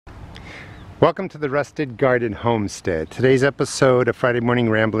Welcome to the Rusted Garden Homestead. Today's episode of Friday Morning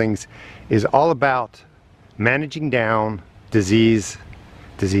Ramblings is all about managing down diseases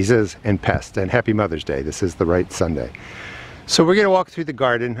and pests. And happy Mother's Day. This is the right Sunday. So we're going to walk through the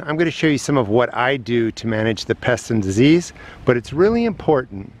garden. I'm going to show you some of what I do to manage the pests and disease, but it's really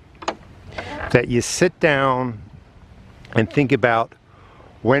important that you sit down and think about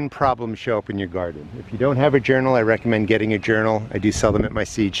when problems show up in your garden. If you don't have a journal, I recommend getting a journal. I do sell them at my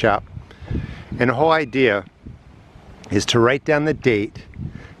seed shop. And the whole idea is to write down the date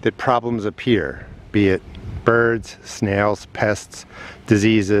that problems appear, be it birds, snails, pests,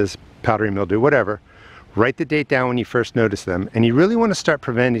 diseases, powdery mildew, whatever. Write the date down when you first notice them, and you really want to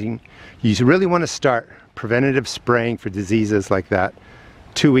start preventative spraying for diseases like that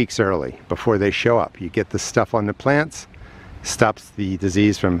 2 weeks early before they show up. You get the stuff on the plants, stops the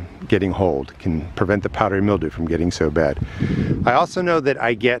disease from getting hold, can prevent the powdery mildew from getting so bad. I also know that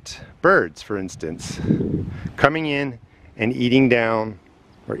I get birds, for instance, coming in and eating down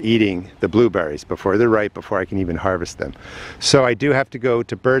or eating the blueberries before they're ripe, before I can even harvest them. So I do have to go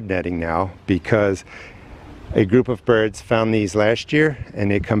to bird netting now, because a group of birds found these last year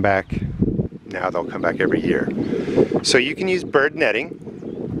and they come back. Now they'll come back every year. So you can use bird netting.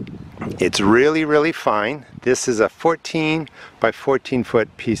 It's really fine. This is a 14 by 14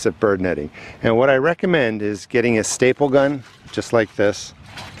 foot piece of bird netting. And what I recommend is getting a staple gun, just like this,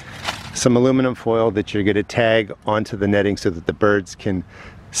 some aluminum foil that you're going to tag onto the netting so that the birds can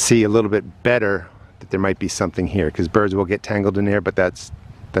see a little bit better that there might be something here, because birds will get tangled in there, but that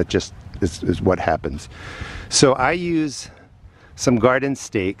just is what happens. So I use some garden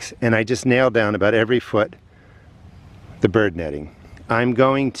stakes and I just nail down about every foot the bird netting. I'm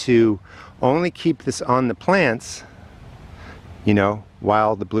going to only keep this on the plants, you know,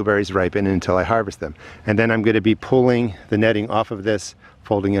 while the blueberries ripen until I harvest them. And then I'm going to be pulling the netting off of this,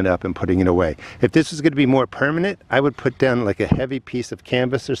 folding it up and putting it away. If this was going to be more permanent, I would put down like a heavy piece of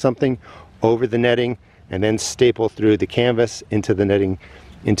canvas or something over the netting and then staple through the canvas into the netting,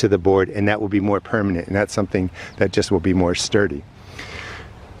 into the board, and that will be more permanent, and that's something that just will be more sturdy.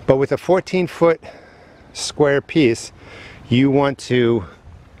 But with a 14-foot square piece, you want to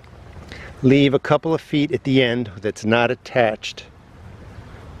leave a couple of feet at the end that's not attached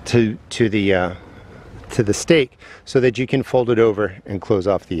to the stake, so that you can fold it over and close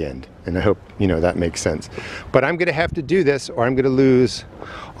off the end. And I hope you know that makes sense. But I'm going to have to do this, or I'm going to lose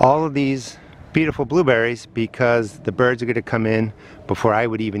all of these beautiful blueberries, because the birds are going to come in before I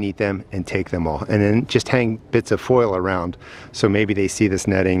would even eat them and take them all, and then just hang bits of foil around so maybe they see this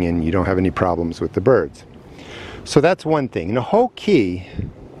netting and you don't have any problems with the birds. So that's one thing. And the whole key,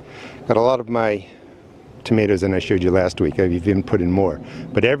 got a lot of my tomatoes in I showed you last week. I've even put in more,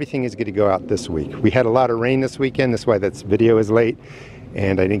 but everything is going to go out this week. We had a lot of rain this weekend, that's why that video is late,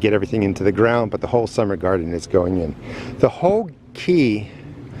 and I didn't get everything into the ground, but the whole summer garden is going in. The whole key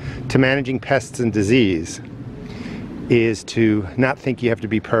to managing pests and disease is to not think you have to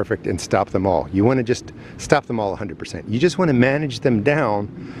be perfect and stop them all. You want to just stop them all 100%. You just want to manage them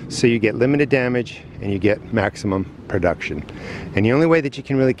down so you get limited damage and you get maximum production. And the only way that you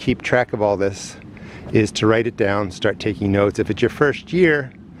can really keep track of all this is to write it down, start taking notes. If it's your first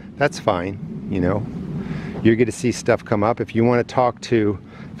year, that's fine, you know. You're going to see stuff come up. If you want to talk to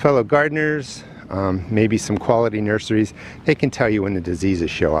fellow gardeners, maybe some quality nurseries, they can tell you when the diseases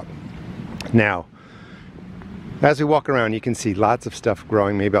show up. Now, as we walk around, you can see lots of stuff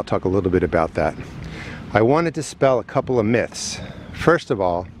growing. Maybe I'll talk a little bit about that. I want to dispel a couple of myths. First of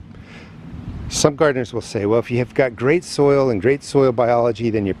all, some gardeners will say, well, if you have got great soil and great soil biology,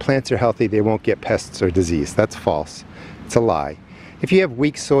 then your plants are healthy, they won't get pests or disease. That's false. It's a lie. If you have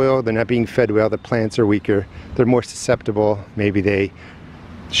weak soil, they're not being fed well, the plants are weaker, they're more susceptible, maybe they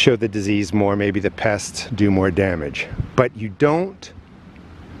show the disease more, maybe the pests do more damage. But you don't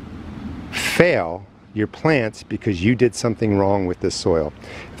fail your plants because you did something wrong with the soil.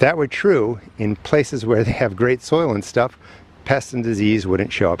 If that were true, in places where they have great soil and stuff, pests and disease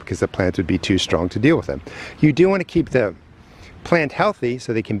wouldn't show up because the plants would be too strong to deal with them. You do want to keep the plant healthy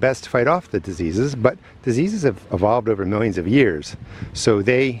so they can best fight off the diseases, but diseases have evolved over millions of years, so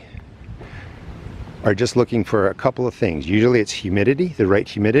they are just looking for a couple of things. Usually it's humidity, the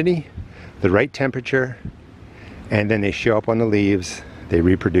right temperature, and then they show up on the leaves, they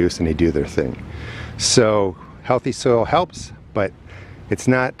reproduce, and they do their thing. So healthy soil helps, but it's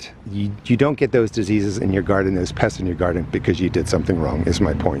not, you don't get those diseases in your garden, those pests in your garden, because you did something wrong, is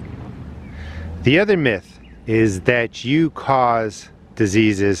my point. The other myth is that you cause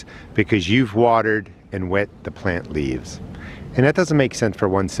diseases because you've watered and wet the plant leaves. And that doesn't make sense for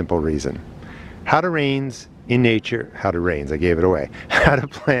one simple reason. How do rains in nature, how do rains, I gave it away. How do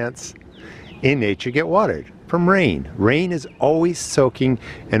plants in nature get watered? From rain. Rain is always soaking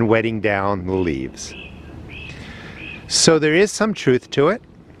and wetting down the leaves. So there is some truth to it,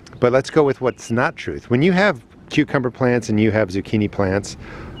 but let's go with what's not truth. When you have cucumber plants and you have zucchini plants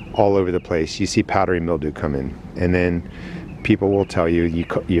all over the place, you see powdery mildew come in, and then people will tell you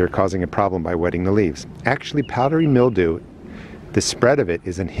you're causing a problem by wetting the leaves. Actually, powdery mildew, the spread of it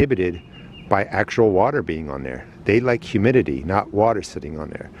is inhibited by actual water being on there. They like humidity, not water sitting on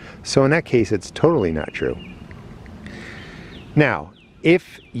there. So in that case, it's totally not true. Now,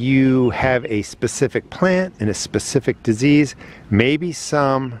 if you have a specific plant and a specific disease, maybe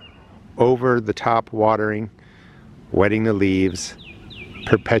some over-the-top watering, wetting the leaves,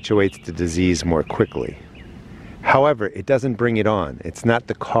 perpetuates the disease more quickly. However, it doesn't bring it on. It's not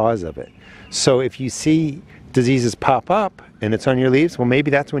the cause of it. So if you see diseases pop up and it's on your leaves, well,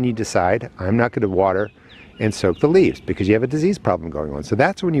 maybe that's when you decide, I'm not going to water and soak the leaves because you have a disease problem going on. So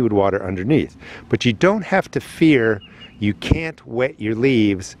that's when you would water underneath. But you don't have to fear you can't wet your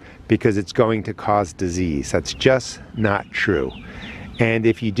leaves because it's going to cause disease. That's just not true. And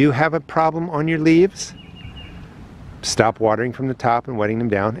if you do have a problem on your leaves, stop watering from the top and wetting them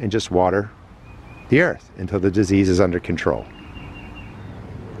down and just water the earth until the disease is under control.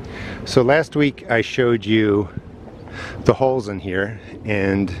 So last week I showed you the holes in here,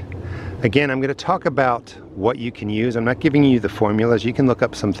 and again, I'm going to talk about what you can use. I'm not giving you the formulas. You can look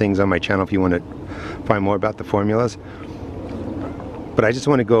up some things on my channel if you want to find more about the formulas. But I just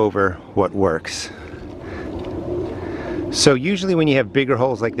want to go over what works. So usually when you have bigger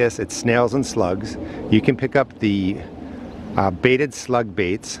holes like this, it's snails and slugs. You can pick up the baited slug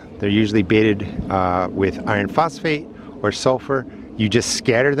baits. They're usually baited with iron phosphate or sulfur. You just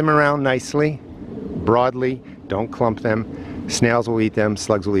scatter them around nicely, broadly, don't clump them. Snails will eat them,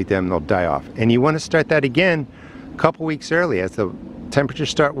 slugs will eat them, they'll die off. And you want to start that again a couple weeks early. As the temperatures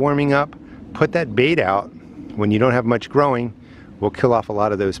start warming up, put that bait out when you don't have much growing. Will kill off a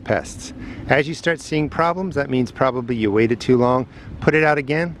lot of those pests. As you start seeing problems, that means probably you waited too long. Put it out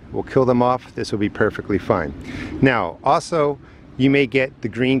again, we'll kill them off. This will be perfectly fine. Now, also, you may get the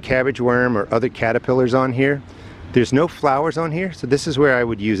green cabbage worm or other caterpillars on here. There's no flowers on here, so this is where I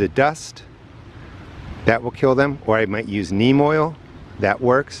would use a dust. That will kill them, or I might use neem oil. That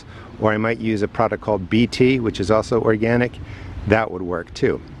works. Or I might use a product called BT, which is also organic. That would work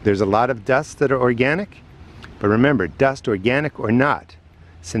too. There's a lot of dusts that are organic. But remember, dust, organic or not,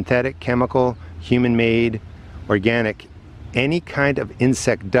 synthetic, chemical, human-made, organic, any kind of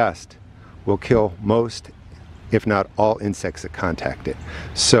insect dust will kill most, if not all, insects that contact it.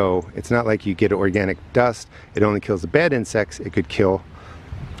 So it's not like you get organic dust, it only kills the bad insects, it could kill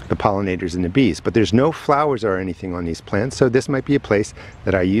the pollinators and the bees. But there's no flowers or anything on these plants, so this might be a place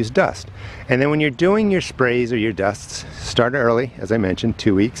that I use dust. And then when you're doing your sprays or your dusts, start early, as I mentioned,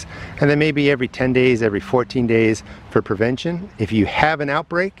 2 weeks, and then maybe every 10 days, every 14 days for prevention. If you have an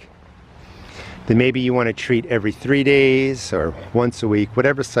outbreak, then maybe you want to treat every 3 days or once a week,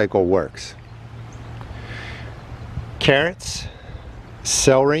 whatever cycle works. Carrots,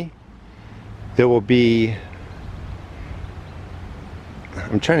 celery, there will be,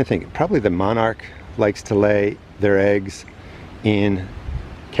 I'm trying to think, probably the monarch likes to lay their eggs in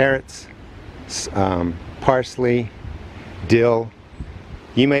carrots, parsley, dill.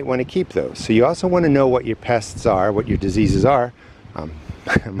 You might want to keep those. So you also want to know what your pests are, what your diseases are.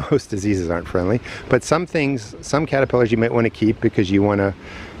 Most diseases aren't friendly, but some things, some caterpillars you might want to keep because you want to,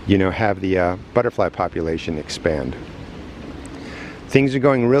 you know, have the butterfly population expand. Things are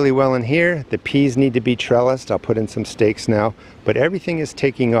going really well in here. The peas need to be trellised. I'll put in some stakes now, but everything is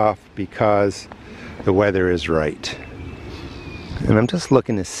taking off because the weather is right. And I'm just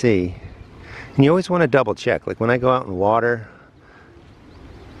looking to see, and you always want to double check. Like when I go out and water,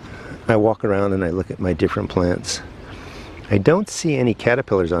 I walk around and I look at my different plants. I don't see any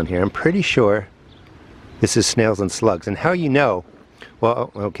caterpillars on here. I'm pretty sure this is snails and slugs. And how you know,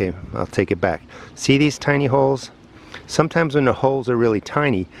 well, okay, I'll take it back. See these tiny holes? Sometimes when the holes are really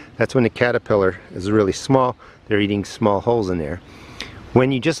tiny, that's when the caterpillar is really small. They're eating small holes in there.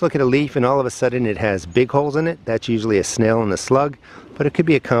 When you just look at a leaf and all of a sudden it has big holes in it, that's usually a snail and a slug, but it could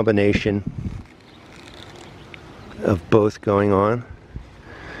be a combination of both going on.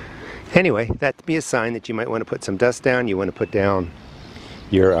 Anyway, that'd be a sign that you might want to put some dust down. You want to put down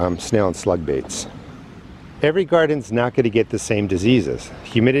your snail and slug baits. Every garden's not going to get the same diseases.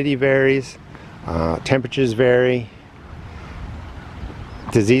 Humidity varies, temperatures vary.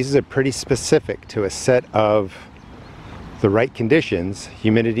 Diseases are pretty specific to a set of the right conditions,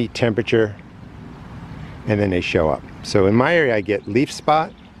 humidity, temperature, and then they show up. So in my area I get leaf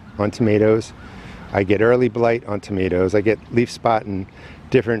spot on tomatoes, I get early blight on tomatoes, I get leaf spot in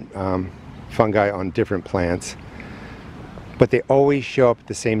different fungi on different plants, but they always show up at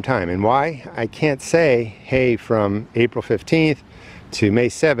the same time. And why? I can't say, hey, from April 15th to May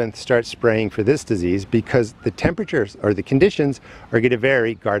 7th, start spraying for this disease, because the temperatures or the conditions are going to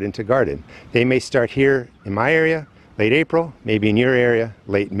vary garden to garden. They may start here in my area late April, maybe in your area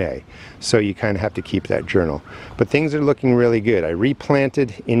late May. So you kind of have to keep that journal. But things are looking really good. I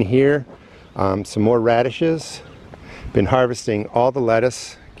replanted in here some more radishes. Been harvesting all the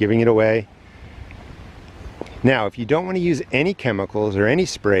lettuce, giving it away. Now, if you don't want to use any chemicals or any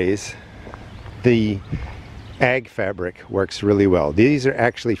sprays, the ag fabric works really well. These are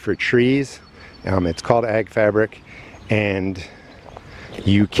actually for trees. It's called ag fabric, and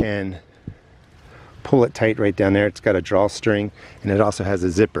you can pull it tight right down there. It's got a drawstring, and it also has a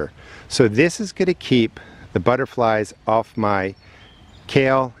zipper. So this is going to keep the butterflies off my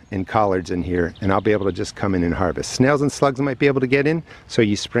kale and collards in here, and I'll be able to just come in and harvest. Snails and slugs might be able to get in, so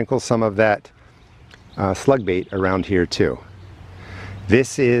you sprinkle some of that slug bait around here too.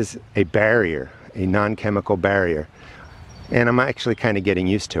 This is a barrier, a non-chemical barrier, and I'm actually kind of getting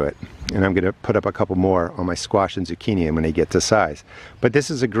used to it. And I'm going to put up a couple more on my squash and zucchini when they get to size. But this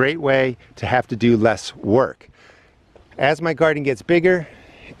is a great way to have to do less work. As my garden gets bigger,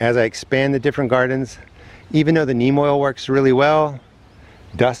 as I expand the different gardens, even though the neem oil works really well,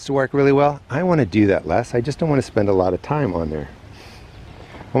 dusts work really well, I want to do that less. I just don't want to spend a lot of time on there.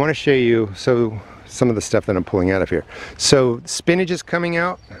 I want to show you some of the stuff that I'm pulling out of here. So spinach is coming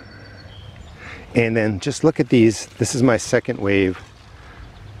out, and then just look at these. This is my second wave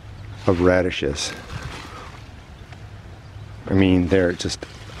of radishes. I mean, they're just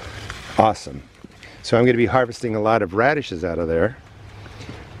awesome. So I'm going to be harvesting a lot of radishes out of there.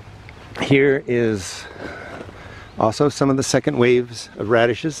 Here is also some of the second waves of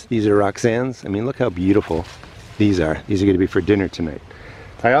radishes. These are Roxanne's. I mean, look how beautiful these are. These are going to be for dinner tonight.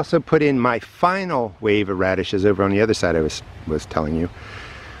 I also put in my final wave of radishes over on the other side I was telling you.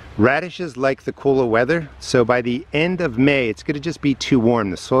 Radishes like the cooler weather, so by the end of May it's going to just be too warm.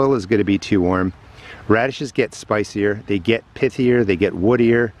 The soil is going to be too warm. Radishes get spicier, they get pithier, they get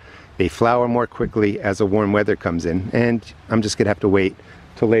woodier, they flower more quickly as the warm weather comes in, and I'm just going to have to wait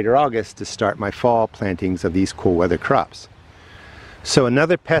till later August to start my fall plantings of these cool weather crops. So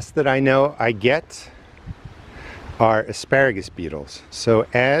another pest that I know I get are asparagus beetles. So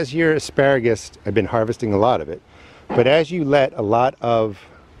as your asparagus, I've been harvesting a lot of it, but as you let a lot of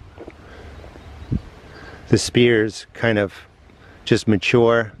the spears kind of just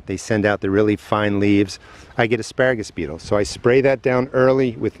mature, they send out the really fine leaves, I get asparagus beetles. So I spray that down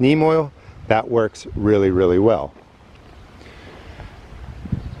early with neem oil. That works really, really well.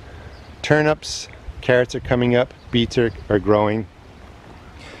 Turnips, carrots are coming up, beets are growing.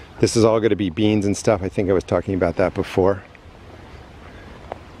 This is all going to be beans and stuff. I think I was talking about that before.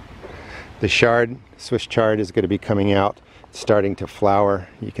 The chard, Swiss chard, is going to be coming out, starting to flower.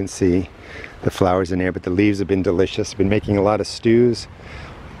 You can see the flowers in there, but the leaves have been delicious. I've been making a lot of stews.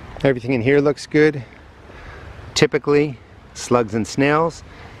 Everything in here looks good. Typically, slugs and snails,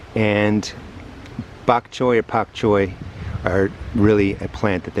 and bok choy or pak choy are really a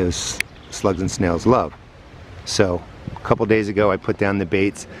plant that those slugs and snails love. So a couple days ago I put down the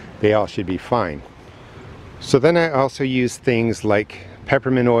baits. They all should be fine. So then I also use things like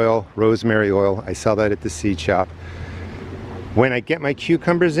peppermint oil, rosemary oil. I sell that at the seed shop. When I get my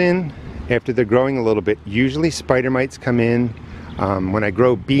cucumbers in, after they're growing a little bit, usually spider mites come in. When I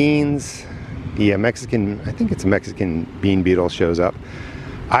grow beans, the Mexican, I think it's a Mexican bean beetle shows up.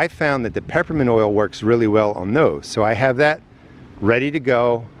 I found that the peppermint oil works really well on those. So I have that ready to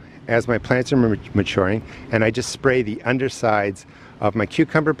go as my plants are maturing, and I just spray the undersides of my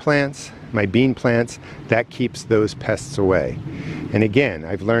cucumber plants, my bean plants. That keeps those pests away. And again,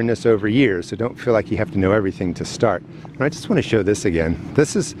 I've learned this over years, so don't feel like you have to know everything to start. And I just want to show this again.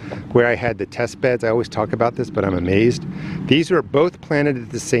 This is where I had the test beds. I always talk about this, but I'm amazed. These were both planted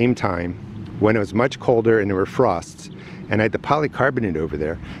at the same time when it was much colder and there were frosts. And I had the polycarbonate over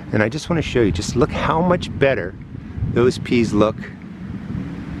there. And I just want to show you, just look how much better those peas look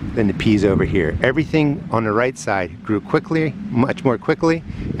than the peas over here. Everything on the right side grew quickly, much more quickly,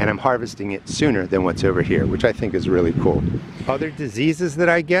 and I'm harvesting it sooner than what's over here, which I think is really cool. Other diseases that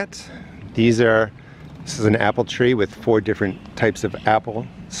I get, this is an apple tree with 4 different types of apple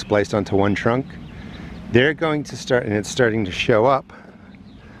spliced onto one trunk. They're going to start, and it's starting to show up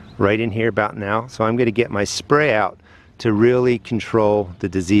right in here about now. So I'm going to get my spray out to really control the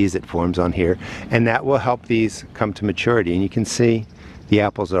disease that forms on here, and that will help these come to maturity. And you can see the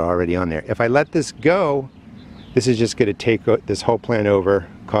apples are already on there. If I let this go, this is just going to take this whole plant over,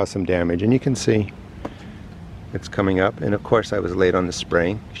 cause some damage. And you can see It's coming up, and of course I was late on the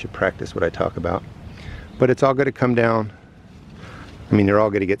spraying. You should practice what I talk about. But it's all going to come down. I mean, they're all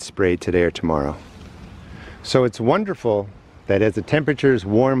going to get sprayed today or tomorrow. So it's wonderful that as the temperatures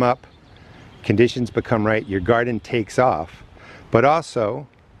warm up, conditions become right, your garden takes off. But also,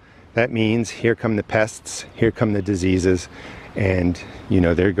 that means here come the pests, here come the diseases, and you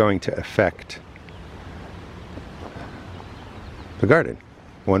know, they're going to affect the garden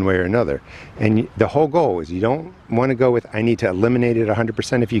one way or another. And the whole goal is you don't want to go with, I need to eliminate it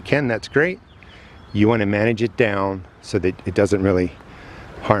 100%. If you can, that's great. You want to manage it down so that it doesn't really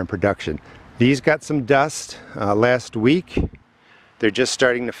harm production. These got some dust last week. They're just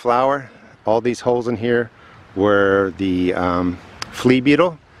starting to flower. All these holes in here were the flea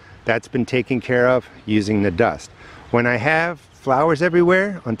beetle. That's been taken care of using the dust. When I have flowers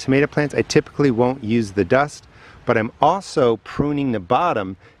everywhere on tomato plants, I typically won't use the dust, but I'm also pruning the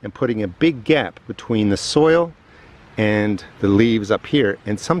bottom and putting a big gap between the soil and the leaves up here,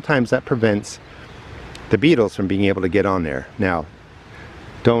 and sometimes that prevents the beetles from being able to get on there. Now,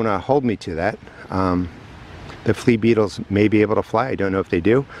 don't hold me to that. The flea beetles may be able to fly, I don't know if they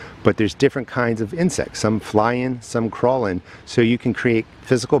do, but there's different kinds of insects. Some fly in, some crawl in, so you can create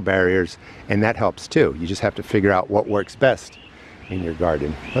physical barriers, and that helps too. You just have to figure out what works best in your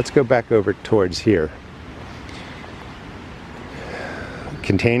garden. Let's go back over towards here.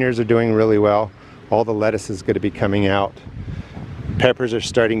 Containers are doing really well. All the lettuce is going to be coming out. Peppers are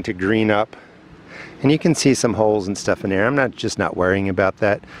starting to green up. And you can see some holes and stuff in there. I'm just not worrying about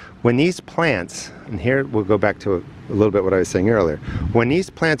that. When these plants, and here we'll go back to a little bit what I was saying earlier. When these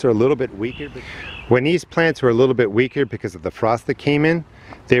plants are a little bit weaker, because of the frost that came in,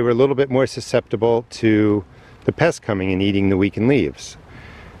 they were a little bit more susceptible to the pests coming and eating the weakened leaves.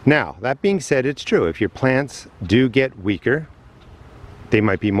 Now, that being said, it's true. If your plants do get weaker, they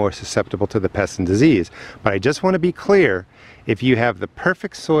might be more susceptible to the pests and disease. But I just want to be clear, if you have the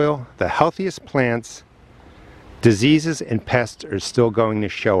perfect soil, the healthiest plants, diseases and pests are still going to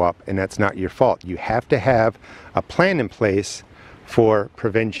show up, and that's not your fault. You have to have a plan in place for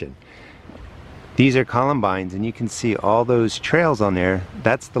prevention. These are columbines, and you can see all those trails on there.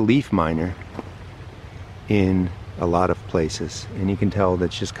 That's the leaf miner in a lot of places, and you can tell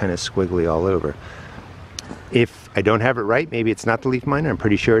that's just kind of squiggly all over. If I don't have it right, maybe it's not the leaf miner, I'm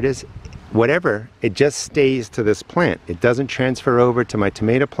pretty sure it is. Whatever, it just stays to this plant. It doesn't transfer over to my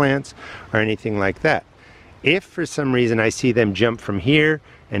tomato plants or anything like that. If for some reason I see them jump from here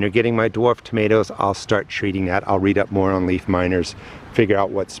and they're getting my dwarf tomatoes, I'll start treating that. I'll read up more on leaf miners, figure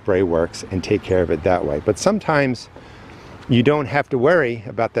out what spray works, and take care of it that way. But sometimes you don't have to worry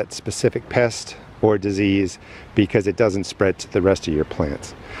about that specific pest or disease because it doesn't spread to the rest of your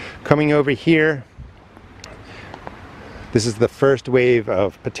plants. Coming over here, this is the first wave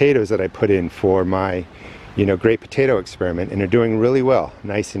of potatoes that I put in for my, great potato experiment, and they're doing really well.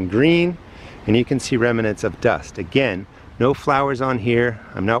 Nice and green, and you can see remnants of dust. Again, no flowers on here.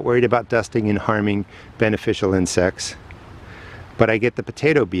 I'm not worried about dusting and harming beneficial insects. But I get the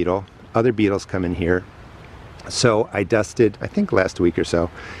potato beetle. Other beetles come in here. So I dusted, I think last week or so,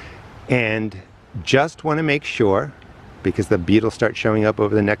 and just want to make sure, because the beetles start showing up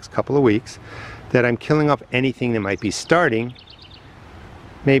over the next couple of weeks, that I'm killing off anything that might be starting.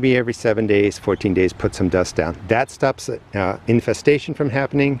 Maybe every 7 days, 14 days, put some dust down. That stops infestation from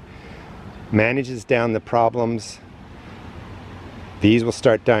happening, manages down the problems. These will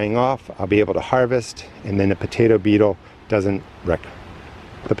start dying off. I'll be able to harvest, and then the potato beetle doesn't wreck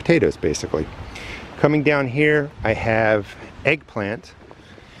the potatoes, basically. Coming down here, I have eggplant.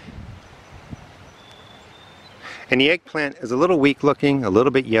 And the eggplant is a little weak looking, a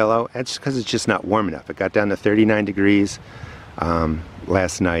little bit yellow. That's because it's just not warm enough. It got down to 39 degrees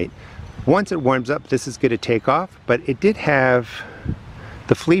last night. Once it warms up, this is going to take off, but it did have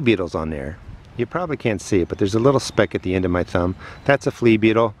the flea beetles on there. You probably can't see it, but there's a little speck at the end of my thumb. That's a flea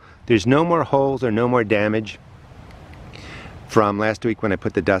beetle. There's no more holes or no more damage from last week when I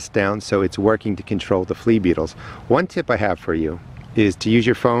put the dust down, so it's working to control the flea beetles. One tip I have for you is to use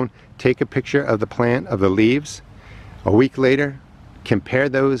your phone, take a picture of the plant, of the leaves. A week later, compare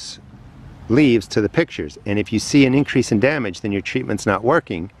those leaves to the pictures, and if you see an increase in damage, then your treatment's not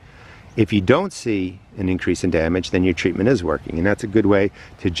working. If you don't see an increase in damage, then your treatment is working, and that's a good way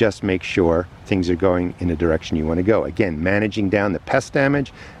to just make sure things are going in the direction you want to go. Again, managing down the pest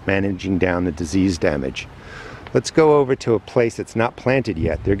damage, managing down the disease damage. Let's go over to a place that's not planted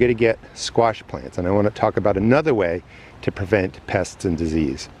yet. They're going to get squash plants, and I want to talk about another way to prevent pests and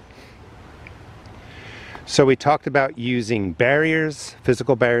disease. So we talked about using barriers,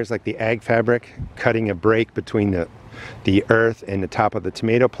 physical barriers like the ag fabric, cutting a break between the earth and the top of the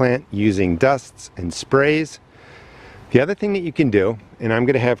tomato plant, using dusts and sprays. The other thing that you can do, and I'm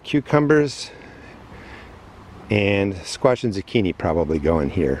going to have cucumbers and squash and zucchini probably go in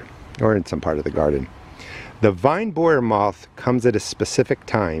here or in some part of the garden. The vine borer moth comes at a specific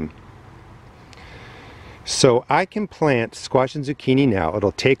time. So I can plant squash and zucchini now.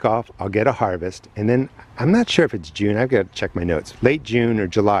 It'll take off, I'll get a harvest, and then I'm not sure if it's June, I've got to check my notes, late June or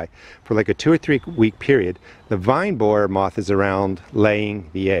July, for like a 2 or 3 week period, the vine borer moth is around laying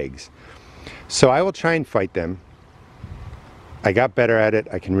the eggs. So I will try and fight them. I got better at it.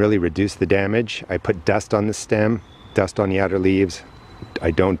 I can really reduce the damage. I put dust on the stem, dust on the outer leaves.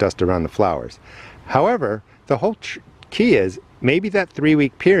 I don't dust around the flowers. However, the whole key is maybe that 3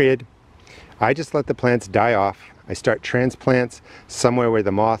 week period, I just let the plants die off. I start transplants somewhere where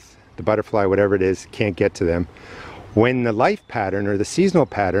the moth, the butterfly, whatever it is, can't get to them. When the life pattern or the seasonal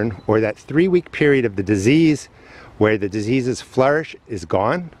pattern or that 3 week period of the disease where the diseases flourish is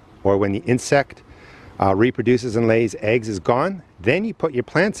gone, or when the insect reproduces and lays eggs is gone, then you put your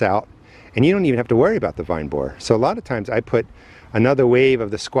plants out and you don't even have to worry about the vine borer. So a lot of times I put another wave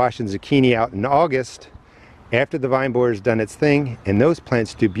of the squash and zucchini out in August after the vine borer has done its thing, and those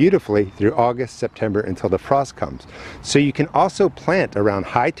plants do beautifully through August, September until the frost comes. So you can also plant around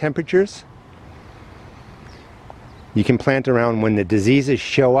high temperatures. You can plant around when the diseases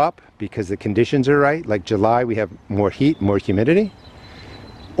show up because the conditions are right, like July we have more heat, more humidity.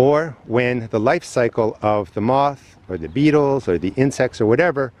 Or when the life cycle of the moth or the beetles or the insects or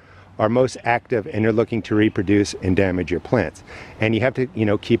whatever are most active and are looking to reproduce and damage your plants. And you have to,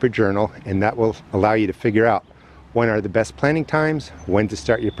 keep a journal, and that will allow you to figure out when are the best planting times, when to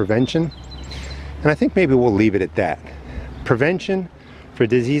start your prevention. And I think maybe we'll leave it at that. Prevention for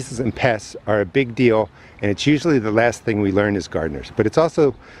diseases and pests are a big deal, and it's usually the last thing we learn as gardeners. But it's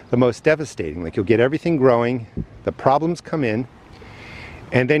also the most devastating. Like, you'll get everything growing, the problems come in,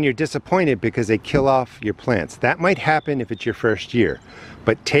 and then you're disappointed because they kill off your plants. That might happen if it's your first year.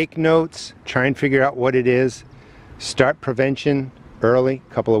 But take notes, try and figure out what it is, start prevention early,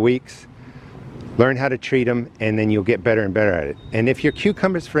 couple of weeks, learn how to treat them, and then you'll get better and better at it. And if your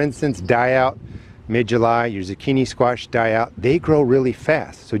cucumbers, for instance, die out mid-July, your zucchini squash die out, they grow really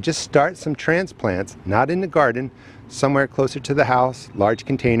fast. So just start some transplants, not in the garden, somewhere closer to the house, large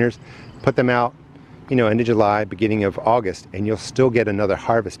containers, put them out, end of July, beginning of August, and you'll still get another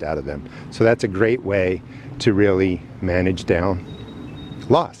harvest out of them. So that's a great way to really manage down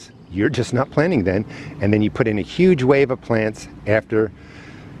loss. You're just not planting then, and then you put in a huge wave of plants after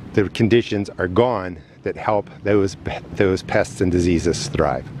the conditions are gone that help those pests and diseases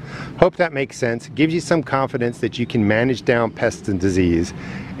thrive. Hope that makes sense. Gives you some confidence that you can manage down pests and disease,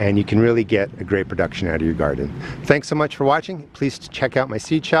 and you can really get a great production out of your garden. Thanks so much for watching. Please check out my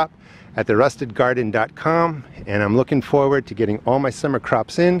seed shop at therustedgarden.com, and I'm looking forward to getting all my summer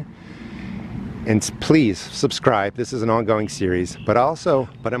crops in. And please subscribe. This is an ongoing series, but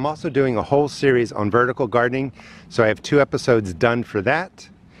I'm also doing a whole series on vertical gardening. So I have 2 episodes done for that,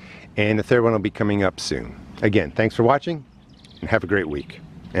 and the 3rd one will be coming up soon. Again, thanks for watching, and have a great week.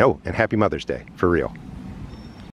 Oh, and happy Mother's Day, for real.